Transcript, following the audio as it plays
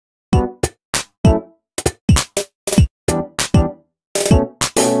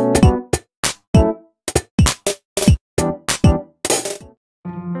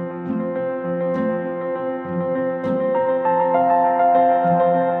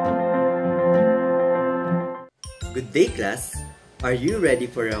Good day, class! Are you ready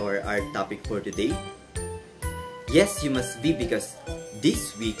for our art topic for today? Yes, you must be, because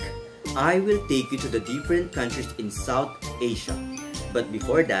this week, I will take you to the different countries in South Asia. But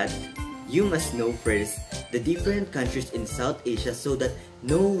before that, you must know first the different countries in South Asia so that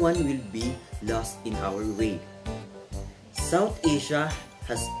no one will be lost in our way. South Asia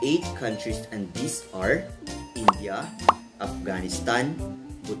has 8 countries, and these are India, Afghanistan,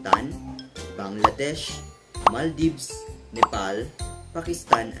 Bhutan, Bangladesh, Maldives, Nepal,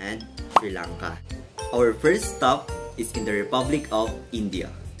 Pakistan, and Sri Lanka. Our first stop is in the Republic of India.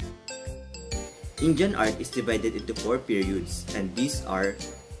 Indian art is divided into 4 periods, and these are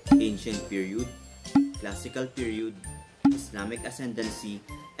Ancient Period, Classical Period, Islamic Ascendancy,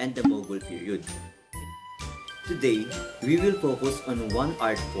 and the Mughal period. Today, we will focus on one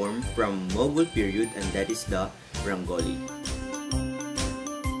art form from Mughal period, and that is the Rangoli.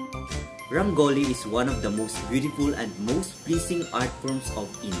 Rangoli is one of the most beautiful and most pleasing art forms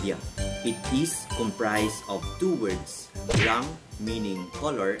of India. It is comprised of 2 words, Rang meaning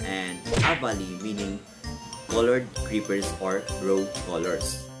color and Avali meaning colored creepers or raw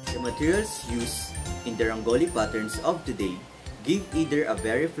colors. The materials used in the Rangoli patterns of today give either a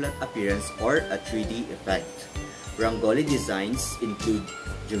very flat appearance or a 3D effect. Rangoli designs include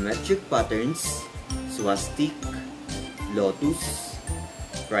geometric patterns, swastik, lotus,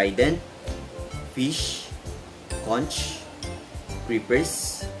 trident, fish, conch,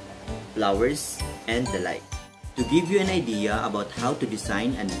 creepers, flowers, and the like. To give you an idea about how to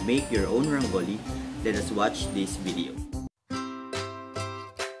design and make your own Rangoli, let us watch this video.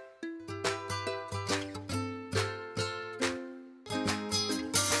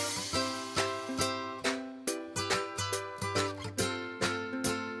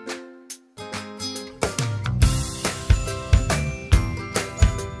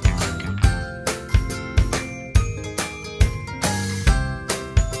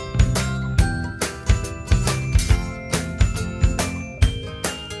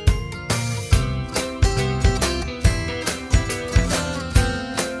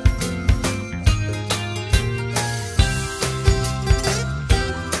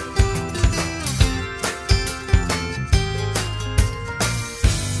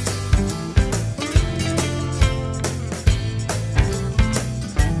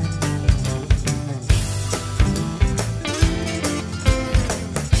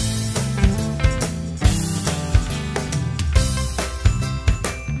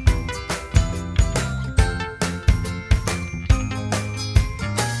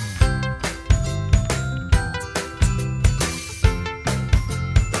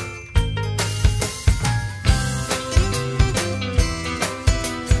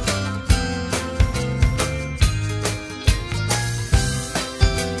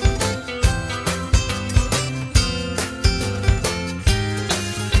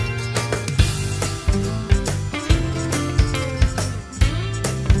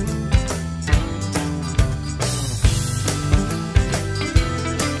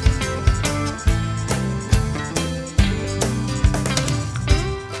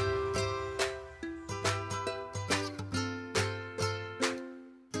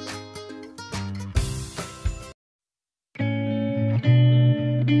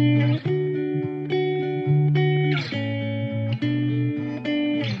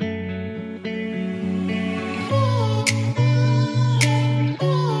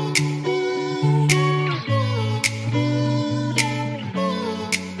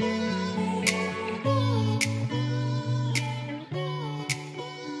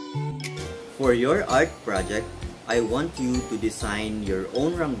 For your art project, I want you to design your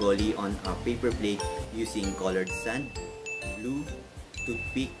own Rangoli on a paper plate using colored sand, glue,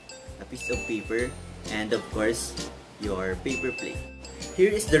 toothpick, a piece of paper, and of course, your paper plate.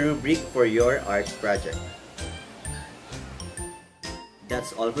 Here is the rubric for your art project.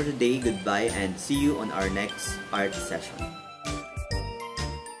 That's all for today. Goodbye and see you on our next art session.